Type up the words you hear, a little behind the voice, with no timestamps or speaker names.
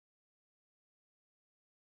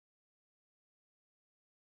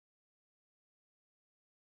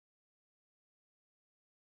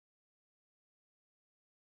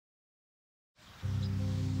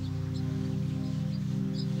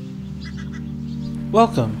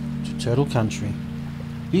Welcome to Turtle Country.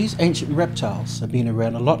 These ancient reptiles have been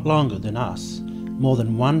around a lot longer than us, more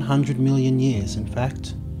than 100 million years in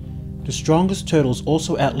fact. The strongest turtles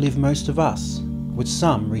also outlive most of us, with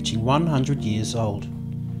some reaching 100 years old.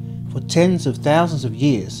 For tens of thousands of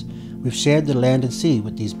years, we've shared the land and sea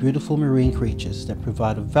with these beautiful marine creatures that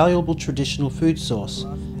provide a valuable traditional food source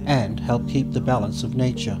and help keep the balance of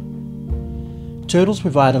nature. Turtles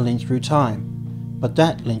provide a link through time, but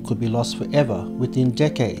that link could be lost forever within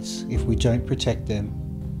decades if we don't protect them.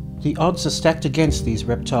 The odds are stacked against these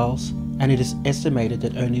reptiles, and it is estimated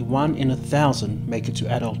that only 1 in 1,000 make it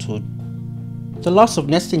to adulthood. The loss of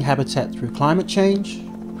nesting habitat through climate change,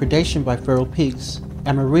 predation by feral pigs,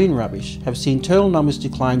 and marine rubbish have seen turtle numbers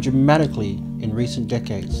decline dramatically in recent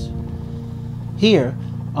decades. Here,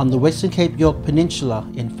 on the Western Cape York Peninsula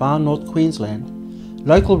in far north Queensland,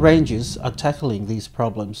 local rangers are tackling these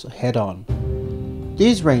problems head-on.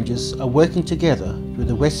 These rangers are working together through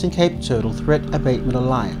the Western Cape Turtle Threat Abatement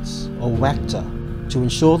Alliance, or WCTTTAA, to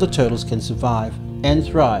ensure the turtles can survive and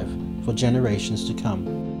thrive for generations to come.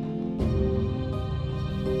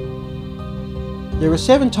 There are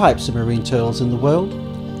 7 types of marine turtles in the world.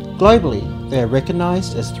 Globally, they are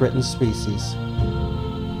recognised as threatened species.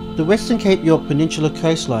 The Western Cape York Peninsula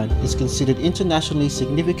coastline is considered internationally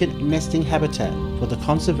significant nesting habitat for the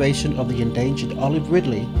conservation of the endangered olive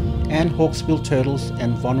ridley and hawksbill turtles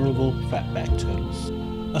and vulnerable flatback turtles.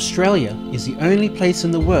 Australia is the only place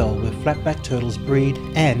in the world where flatback turtles breed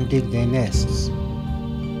and dig their nests.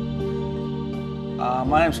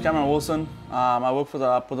 My name is Cameron Wilson. I work for the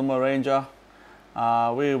Abatement Ranger.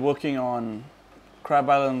 We're working on Crab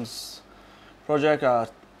Island's project,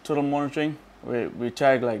 turtle monitoring. We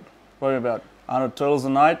tag like probably about 100 turtles a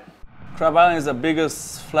night. Crab Island is the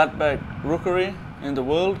biggest flatback rookery in the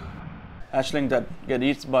world. Hatchling that get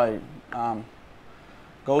eaten by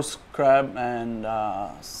ghost crab and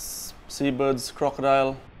seabirds,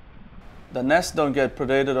 crocodile. The nests don't get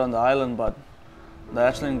predated on the island, but the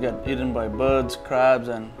hatchling get eaten by birds, crabs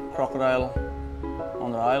and crocodile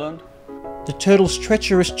on the island. The turtle's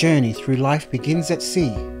treacherous journey through life begins at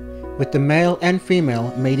sea, with the male and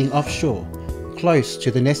female mating offshore, close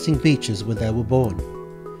to the nesting beaches where they were born.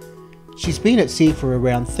 She's been at sea for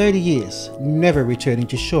around 30 years, never returning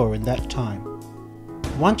to shore in that time.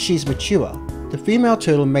 Once she's mature, the female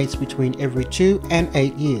turtle mates between every 2 and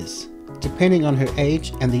 8 years, depending on her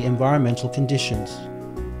age and the environmental conditions.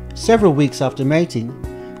 Several weeks after mating,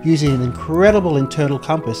 using an incredible internal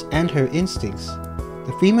compass and her instincts,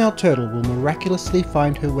 the female turtle will miraculously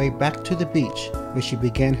find her way back to the beach where she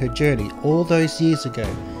began her journey all those years ago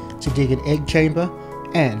to dig an egg chamber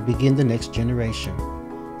and begin the next generation.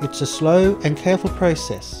 It's a slow and careful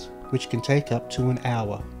process which can take up to an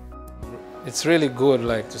hour. It's really good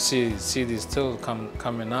to see these turtles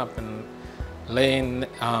coming up and laying,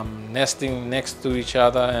 nesting next to each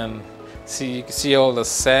other, and see all the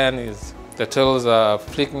sand. The turtles are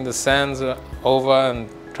flicking the sands over and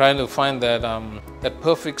trying to find that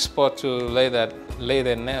perfect spot to lay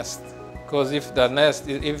their nest. Because if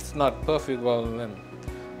it's not perfect, well then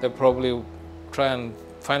they'll probably try and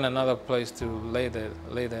find another place to lay their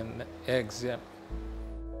eggs. Yeah.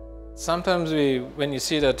 Sometimes when you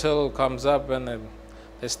see the turtle comes up and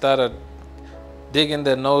they started digging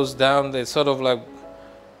their nose down, they sort of like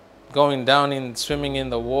going down swimming in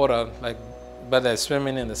the water, but they're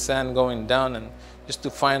swimming in the sand going down, and just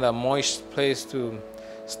to find a moist place to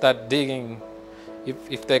start digging.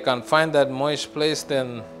 If they can find that moist place,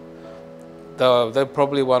 then they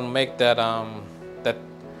probably want to make that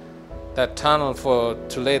tunnel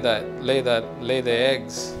to lay their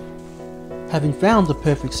eggs. Having found the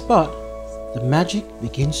perfect spot, the magic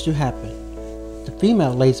begins to happen. The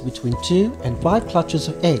female lays between 2 and 5 clutches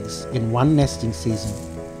of eggs in one nesting season.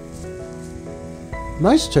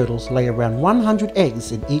 Most turtles lay around 100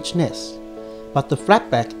 eggs in each nest, but the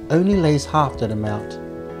flatback only lays half that amount.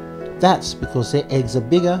 That's because their eggs are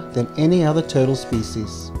bigger than any other turtle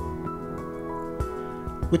species.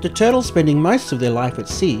 With the turtles spending most of their life at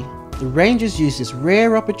sea, the rangers use this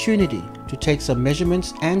rare opportunity to take some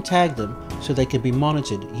measurements and tag them so they can be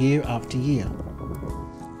monitored year after year.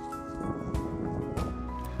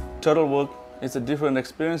 Turtle work is a different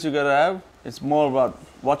experience you gotta have. It's more about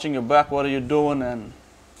watching your back, what are you doing and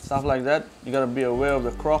stuff like that. You gotta be aware of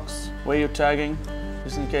the crocs, where you're tagging,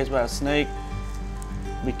 just in case by a snake.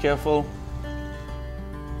 Be careful.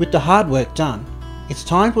 With the hard work done, it's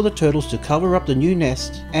time for the turtles to cover up the new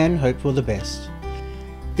nest and hope for the best.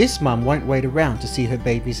 This mum won't wait around to see her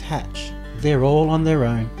babies hatch. They're all on their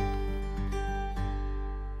own.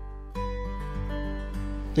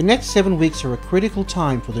 The next 7 weeks are a critical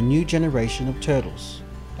time for the new generation of turtles,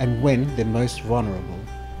 and when they're most vulnerable.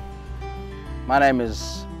 My name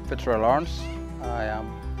is Fitzroy Lawrence.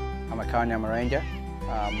 I'm a Kaunyama Ranger.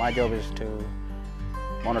 My job is to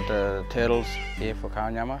monitor the turtles here for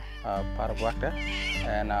Kaunyama, part of Wakta.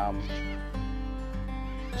 And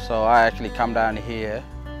so I actually come down here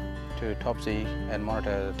to Topsy and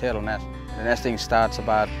monitor the turtle nest. The nesting starts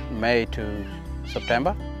about May to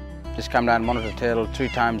September. Just come down and monitor the turtle 3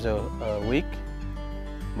 times a week,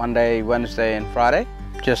 Monday, Wednesday and Friday.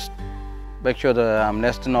 Just make sure the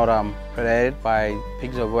nest is not predated by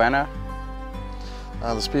pigs or guana.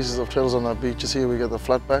 The species of turtles on the beaches here, we get the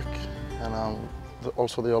flatback and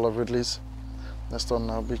also the olive ridleys nest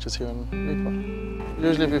on beaches here in Ripa.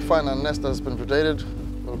 Usually if we find a nest that's been predated,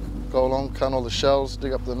 we'll go along, count all the shells,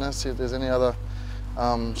 dig up the nest, see if there's any other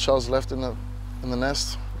shells left in the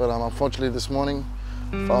nest. But unfortunately this morning,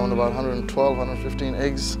 found about 112, 115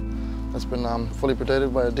 eggs that's been fully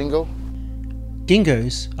predated by a dingo.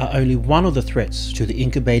 Dingoes are only one of the threats to the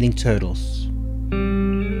incubating turtles.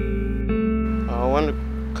 I want to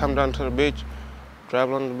come down to the beach,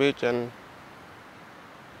 travel on the beach and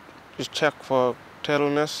just check for turtle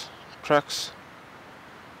nests, tracks,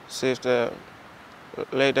 see if they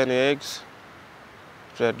laid any eggs.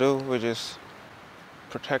 If they do, we just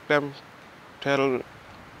protect them.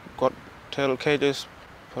 Got turtle cages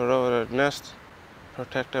put over the nest,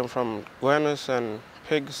 protect them from guanas and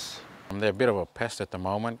pigs. They're a bit of a pest at the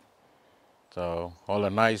moment, so all the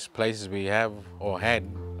nice places we have or had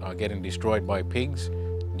are getting destroyed by pigs,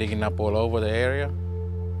 digging up all over the area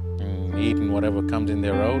and eating whatever comes in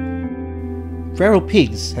their road. Feral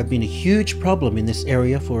pigs have been a huge problem in this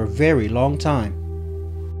area for a very long time.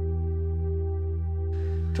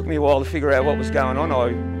 It took me a while to figure out what was going on.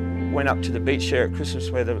 I went up to the beach there at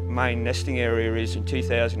Christmas where the main nesting area is in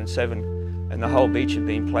 2007. And the whole beach had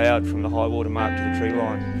been ploughed from the high water mark to the tree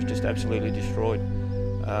line. It was just absolutely destroyed.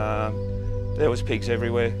 There was pigs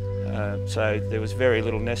everywhere, so there was very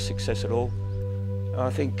little nest success at all. I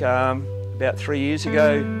think about 3 years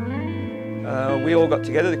ago, we all got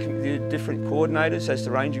together, the different coordinators, as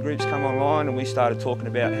the ranger groups come online, and we started talking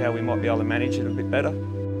about how we might be able to manage it a bit better.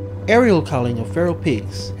 Aerial culling of feral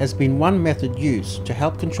pigs has been one method used to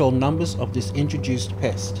help control numbers of this introduced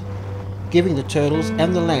pest, giving the turtles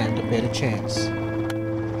and the land a better chance.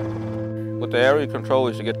 With the aerial control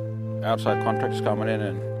is to get outside contractors coming in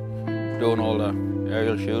and doing all the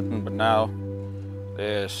aerial shooting, but now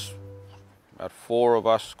there's about 4 of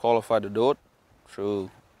us qualified to do it through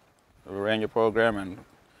the Ranger program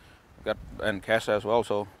and CASA as well,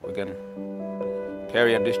 so we can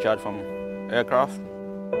carry and discharge from aircraft,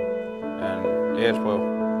 and it's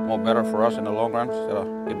more better for us in the long run instead of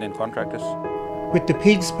getting in contractors. With the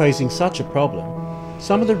pigs posing such a problem,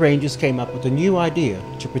 some of the rangers came up with a new idea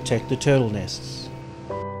to protect the turtle nests.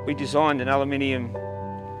 We designed an aluminium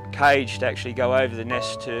cage to actually go over the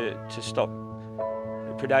nest to stop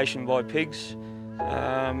predation by pigs.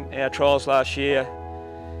 Our trials last year,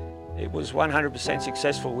 it was 100%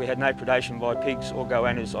 successful. We had no predation by pigs or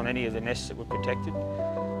goannas on any of the nests that were protected.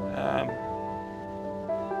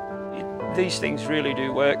 These things really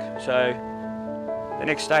do work, so the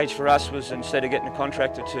next stage for us was, instead of getting a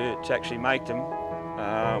contractor to actually make them,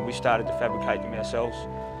 we started to fabricate them ourselves.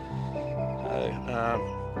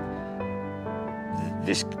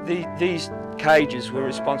 These cages were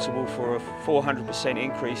responsible for a 400%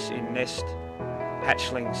 increase in nest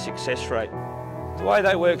hatchling success rate. The way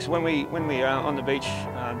they work is when we are on the beach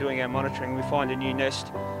doing our monitoring, we find a new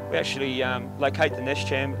nest, we actually locate the nest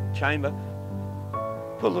chamber,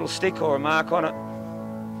 put a little stick or a mark on it,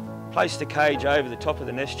 place the cage over the top of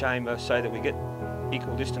the nest chamber so that we get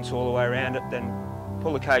equal distance all the way around it, then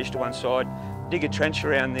pull the cage to one side, dig a trench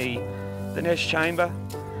around the nest chamber,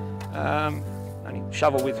 only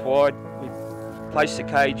shovel width wide. We place the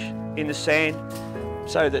cage in the sand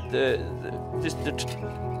so that the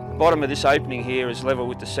bottom of this opening here is level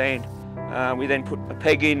with the sand. We then put a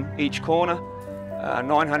peg in each corner,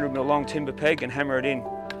 900mm long timber peg, and hammer it in.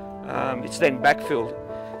 It's then backfilled.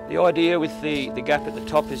 The idea with the gap at the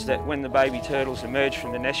top is that when the baby turtles emerge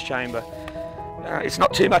from the nest chamber, it's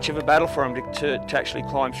not too much of a battle for them to actually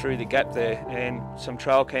climb through the gap there. And some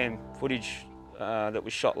trail cam footage that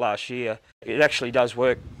was shot last year, it actually does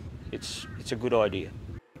work. It's a good idea.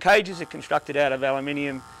 Cages are constructed out of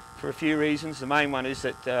aluminium for a few reasons. The main one is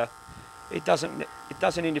that it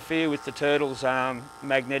doesn't interfere with the turtles'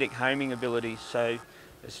 magnetic homing abilities. So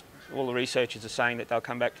all the researchers are saying that they'll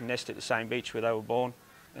come back to nest at the same beach where they were born.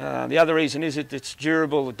 The other reason is that it's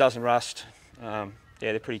durable, it doesn't rust. Yeah,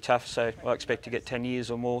 they're pretty tough, so I expect to get 10 years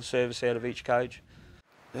or more service out of each cage.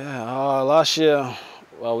 Yeah, last year,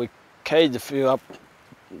 well, we caged a few up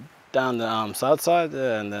down the south side,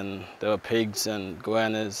 and then there were pigs and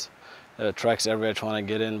goannas. There were trucks everywhere trying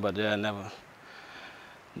to get in, but yeah, none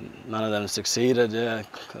of them succeeded. Yeah,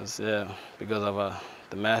 because of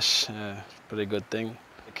the mesh. Pretty good thing.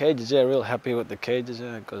 The cages, yeah, real happy with the cages.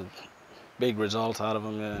 Yeah, because big results out of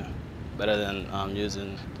them. Yeah, better than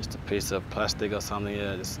using just a piece of plastic or something.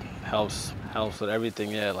 Yeah, just helps with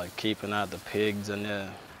everything. Yeah, like keeping out the pigs, and yeah,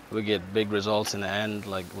 we get big results in the end,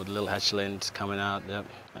 like with little hatchlings coming out. Yep,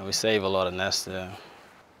 and we save a lot of nests. Yeah,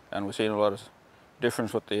 and we're seeing a lot of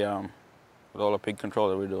difference with the with all the pig control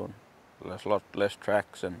that we're doing. There's a lot less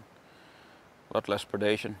tracks and a lot less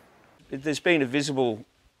predation. There's been a visible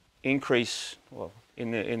increase, well,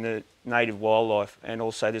 in the native wildlife, and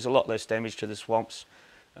also there's a lot less damage to the swamps.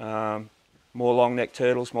 More long-necked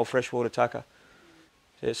turtles, more freshwater tucker.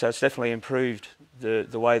 Yeah, so it's definitely improved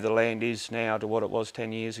the way the land is now to what it was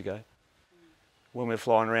 10 years ago. When we're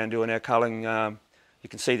flying around doing our culling, you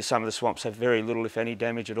can see that some of the swamps have very little, if any,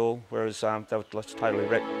 damage at all, whereas they were totally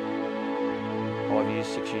wrecked 5 years,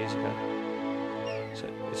 6 years ago. So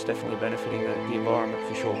it's definitely benefiting the environment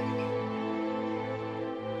for sure.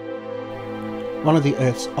 One of the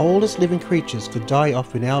Earth's oldest living creatures could die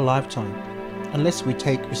off in our lifetime, unless we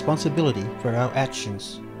take responsibility for our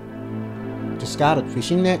actions. Discarded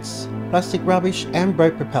fishing nets, plastic rubbish and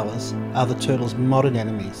boat propellers are the turtle's modern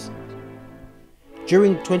enemies.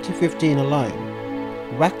 During 2015 alone,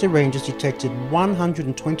 WCTTAA Rangers detected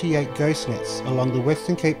 128 ghost nets along the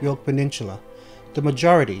Western Cape York Peninsula, the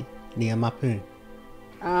majority near Mapoon.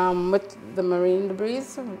 With the marine debris,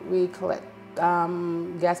 we collect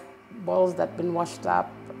gas bottles that have been washed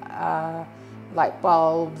up, light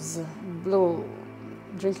bulbs, little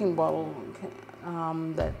drinking bottle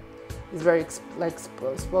that is very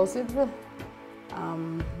explosive.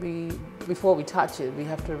 Before we touch it, we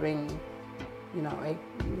have to ring, a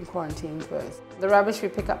quarantine first. The rubbish we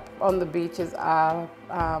pick up on the beaches are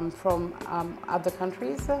from other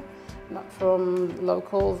countries, not from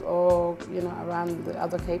locals or around the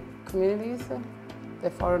other Cape communities.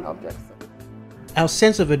 They're foreign objects. Our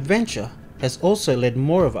sense of adventure has also led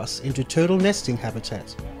more of us into turtle nesting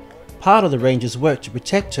habitat. Part of the Rangers' work to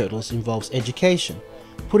protect turtles involves education,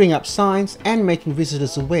 putting up signs and making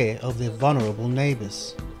visitors aware of their vulnerable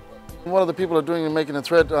neighbours. What other people are doing is making a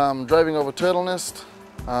threat, driving over turtle nest,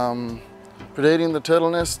 predating the turtle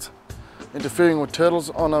nest, interfering with turtles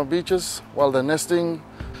on our beaches while they're nesting.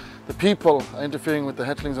 The people are interfering with the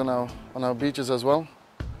hatchlings on our beaches as well.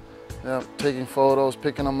 Yeah, taking photos,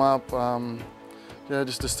 picking them up,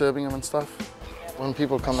 just disturbing them and stuff. When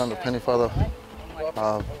people come down to Pennyfather,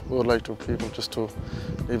 we would like people just to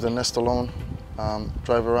leave the nest alone,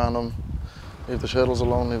 drive around them, leave the turtles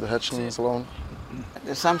alone, leave the hatchlings alone.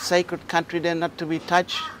 There's some sacred country there not to be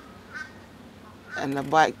touched, and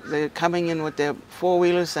they're coming in with their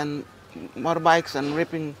four-wheelers and motorbikes and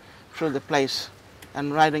ripping through the place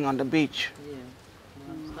and riding on the beach.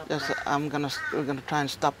 We're gonna try and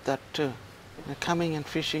stop that too. They're coming and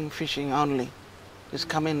fishing only. Just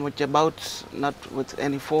come in with your boats, not with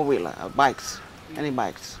any four-wheeler or bikes, any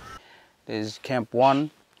bikes. There's Camp 1,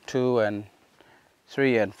 2, and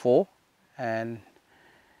 3, and 4, and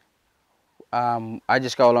I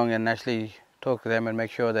just go along and actually talk to them and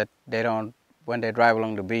make sure that they don't, when they drive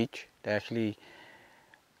along the beach, they actually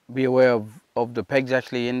be aware of the pegs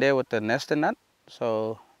actually in there with the nest and that.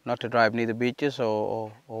 So not to drive near the beaches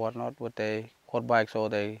or whatnot with the quad bikes or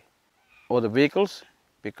the vehicles,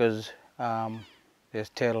 because there's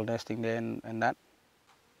turtle nesting there and that.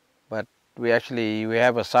 But we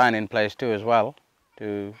have a sign in place too as well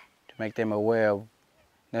to make them aware of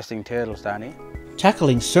nesting turtles down here.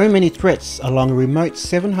 Tackling so many threats along a remote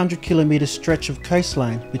 700-kilometre stretch of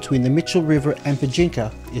coastline between the Mitchell River and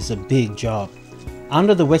Pajinka is a big job.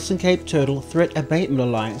 Under the Western Cape Turtle Threat Abatement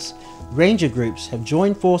Alliance, ranger groups have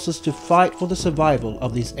joined forces to fight for the survival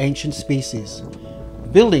of these ancient species,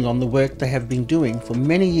 building on the work they have been doing for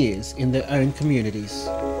many years in their own communities.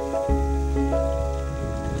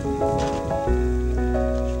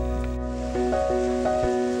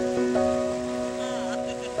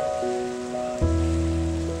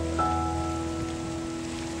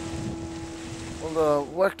 Well,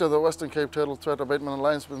 the work of the Western Cape Turtle Threat Abatement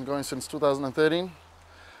Alliance has been going since 2013.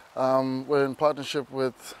 We're in partnership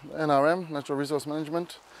with NRM, Natural Resource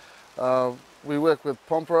Management. We work with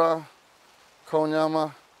Pompera,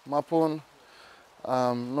 Konyama, Mapoon,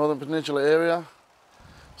 Northern Peninsula area.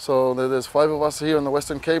 So there's 5 of us here in the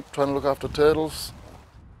Western Cape trying to look after turtles.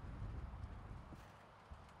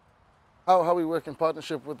 How we work in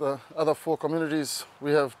partnership with the other 4 communities,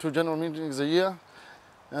 we have 2 general meetings a year,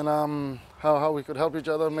 and how we could help each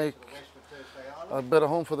other make a better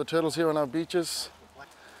home for the turtles here on our beaches.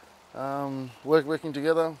 working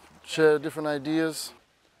together, share different ideas.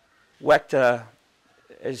 WCTTAA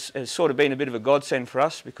has sort of been a bit of a godsend for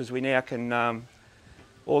us because we now can,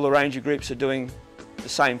 all the ranger groups are doing the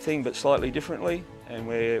same thing but slightly differently, and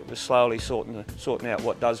we're slowly sorting out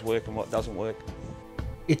what does work and what doesn't work.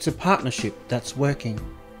 It's a partnership that's working.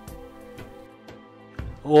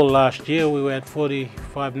 All last year we had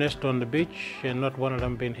 45 nests on the beach and not one of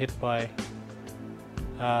them been hit by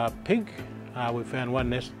a pig. We found one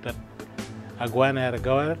nest that a iguana had a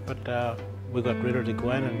go at it, but we got rid of the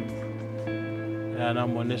iguana and no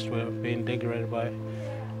more nests were being degraded by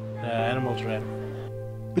animals around.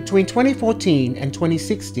 Between 2014 and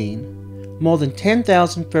 2016, more than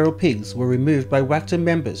 10,000 feral pigs were removed by WCTTAA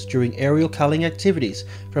members during aerial culling activities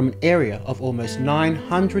from an area of almost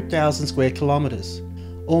 900,000 square kilometres.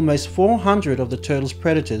 Almost 400 of the turtle's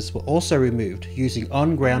predators were also removed using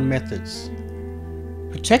on-ground methods.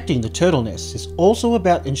 Protecting the turtle nests is also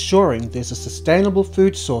about ensuring there's a sustainable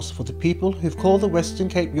food source for the people who've called the Western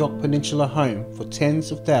Cape York Peninsula home for tens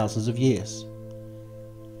of thousands of years.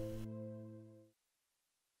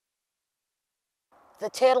 The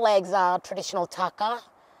turtle eggs are traditional tucker.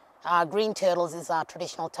 Green turtles is our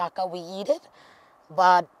traditional tucker. We eat it,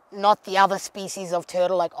 but not the other species of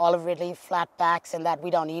turtle like olive ridley, flatbacks, and that we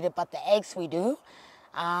don't eat it, but the eggs we do.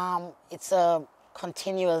 It's a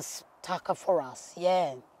continuous tucker for us,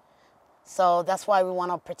 yeah. So that's why we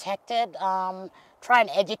want to protect it. Try and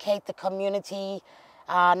educate the community,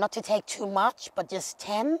 not to take too much, but just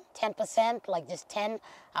 10%, like just 10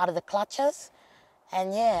 out of the clutches.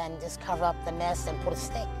 And yeah, and just cover up the nest and put a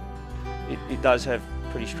stick. It does have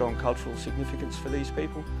pretty strong cultural significance for these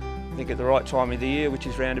people. I think at the right time of the year, which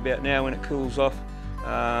is round about now when it cools off,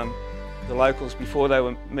 the locals, before they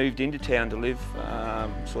were moved into town to live,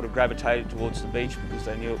 sort of gravitated towards the beach because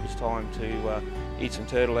they knew it was time to eat some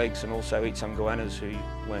turtle eggs and also eat some goannas who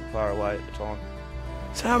weren't far away at the time.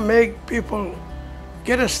 Some make people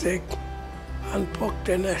get a stick and poke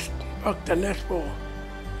the nest for.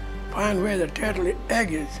 Find where the turtle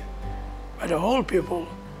egg is. But the whole people,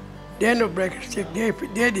 they don't break a stick, they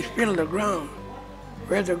just feel the ground.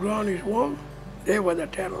 Where the ground is warm, there was the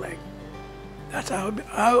turtle egg. That's how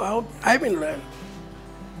I've been learned.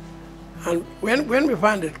 And when we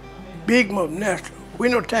find a big mob nest, we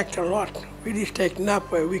don't take a lot. We just take enough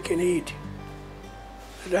where we can eat.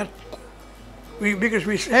 Because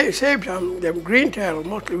we save them green turtle,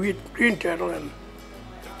 mostly we eat green turtle and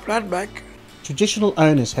flatback. Traditional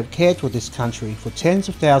owners have cared for this country for tens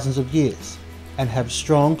of thousands of years and have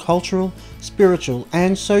strong cultural, spiritual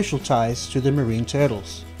and social ties to the marine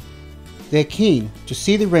turtles. They're keen to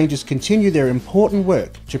see the rangers continue their important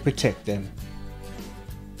work to protect them.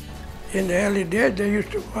 In the early days, they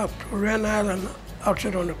used to go up to Wren Island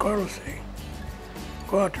outside on the Coral Sea.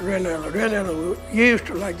 Go out to Wren Island. Wren Island, you used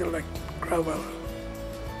to like Crab Island.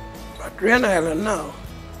 But Wren Island now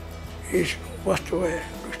is washed away.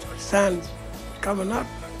 Sand coming up,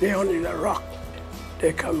 they only the rock.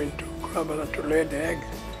 They come into Crab Island to lay the eggs.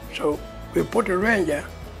 So we put a ranger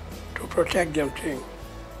to protect them things.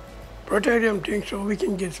 Protect them things so we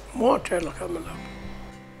can get more turtle coming up.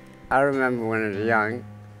 I remember when I was young,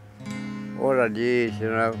 all the years,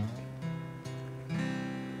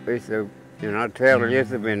 we used to, turtle used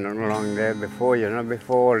to be along there before,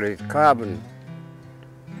 before all this carbon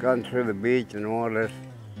gone through the beach and all this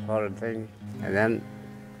sort of thing. And then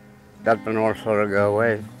that one all sort of go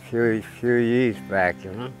away a few years back,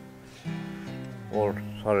 all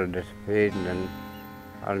sort of disappeared, and then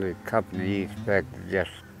only a couple of years back they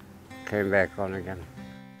just came back on again.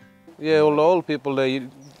 Yeah, all the old people, they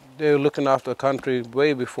were looking after the country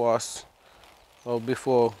way before us, or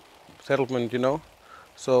before settlement,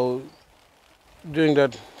 So during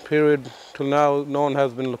that period till now, no one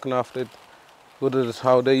has been looking after it, good as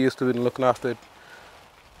how they used to be looking after it.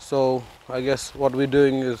 So I guess what we're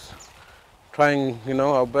doing is trying,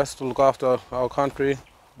 our best to look after our country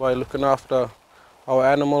by looking after our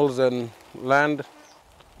animals and land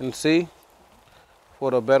and sea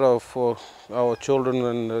for the better for our children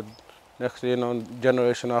and the next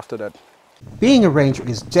generation after that. Being a ranger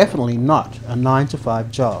is definitely not a 9-to-5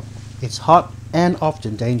 job. It's hot and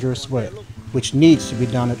often dangerous work, which needs to be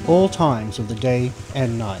done at all times of the day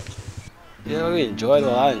and night. Yeah, we enjoyed it.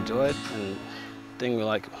 I enjoyed it, and the thing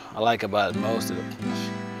I like about it most is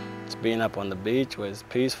it's being up on the beach where it's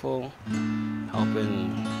peaceful,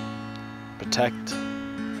 helping protect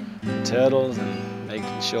turtles and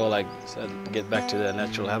making sure, get back to their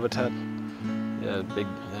natural habitat. Yeah,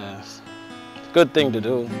 it's a good thing to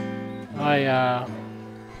do. I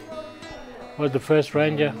was the first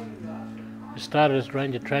ranger. We started this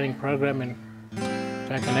ranger training program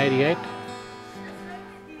back in '88.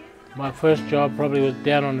 My first job probably was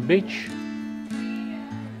down on the beach,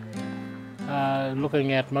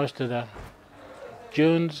 looking at most of the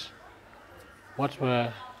dunes, what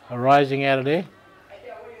were arising out of there.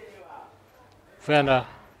 Found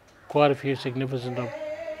quite a few significant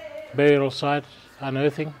burial sites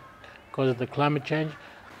unearthing because of the climate change.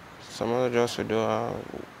 Some other jobs we do are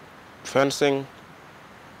fencing,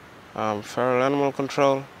 feral animal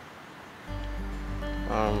control,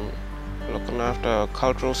 looking after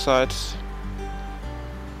cultural sites,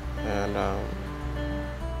 and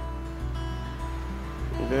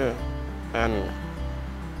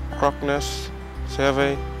croc nests,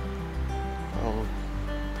 survey,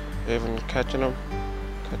 even catching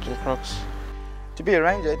crocs. To be a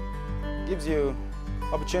ranger gives you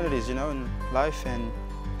opportunities, you know, in life, and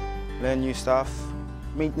learn new stuff,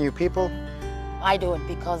 meet new people. I do it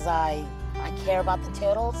because I care about the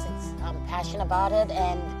turtles. I'm passionate about it,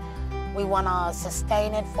 and we want to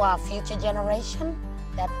sustain it for our future generation.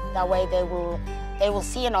 That way they will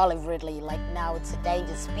see an olive ridley. Like now it's a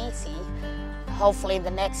endangered species. Hopefully in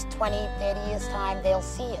the next 20, 30 years time they'll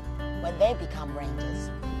see it when they become rangers.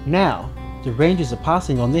 Now, the rangers are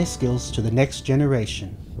passing on their skills to the next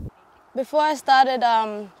generation. Before I started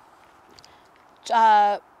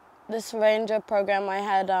this ranger program, I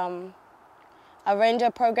had a ranger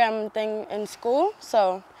program thing in school,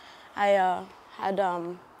 so I had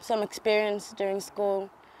some experience during school,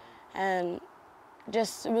 and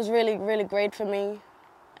just it was really, really great for me,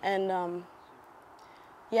 and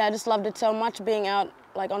yeah, I just loved it so much, being out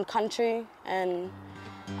like on country and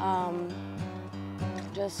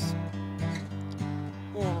just,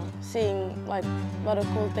 you know, seeing like a lot of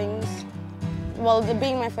cool things. Well,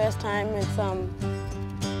 being my first time,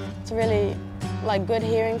 it's really like good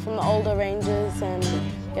hearing from the older rangers and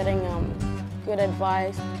getting good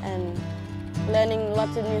advice and learning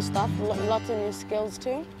lots of new stuff, lots of new skills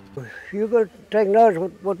too. You got to take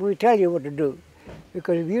notice what we tell you what to do,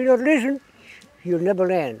 because if you don't listen, you'll never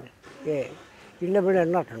learn. Yeah, you'll never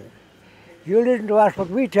learn nothing. You listen to us what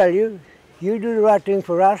we tell you. You do the right thing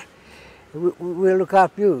for us. We'll look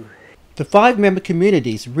after you. The 5 member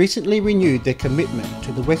communities recently renewed their commitment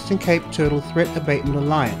to the Western Cape Turtle Threat Abatement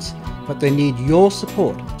Alliance, but they need your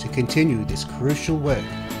support to continue this crucial work,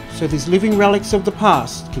 so these living relics of the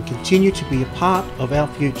past can continue to be a part of our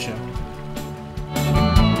future.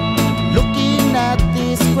 Looking at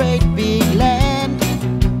this great big land,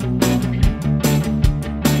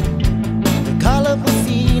 the colorful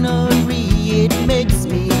scenery, it makes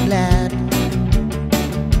me glad.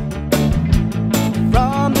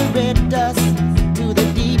 From the red dust to the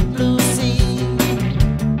deep blue sea,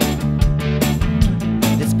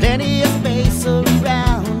 there's plenty of space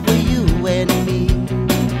around for you and me.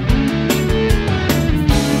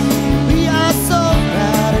 We are so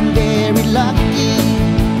proud and very lucky.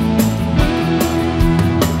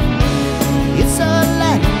 It's a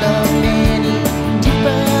land of many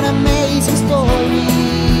different amazing stories.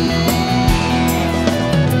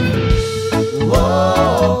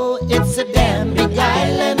 Whoa, it's a damn big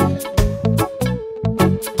island.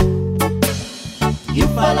 You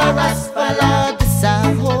follow us, follow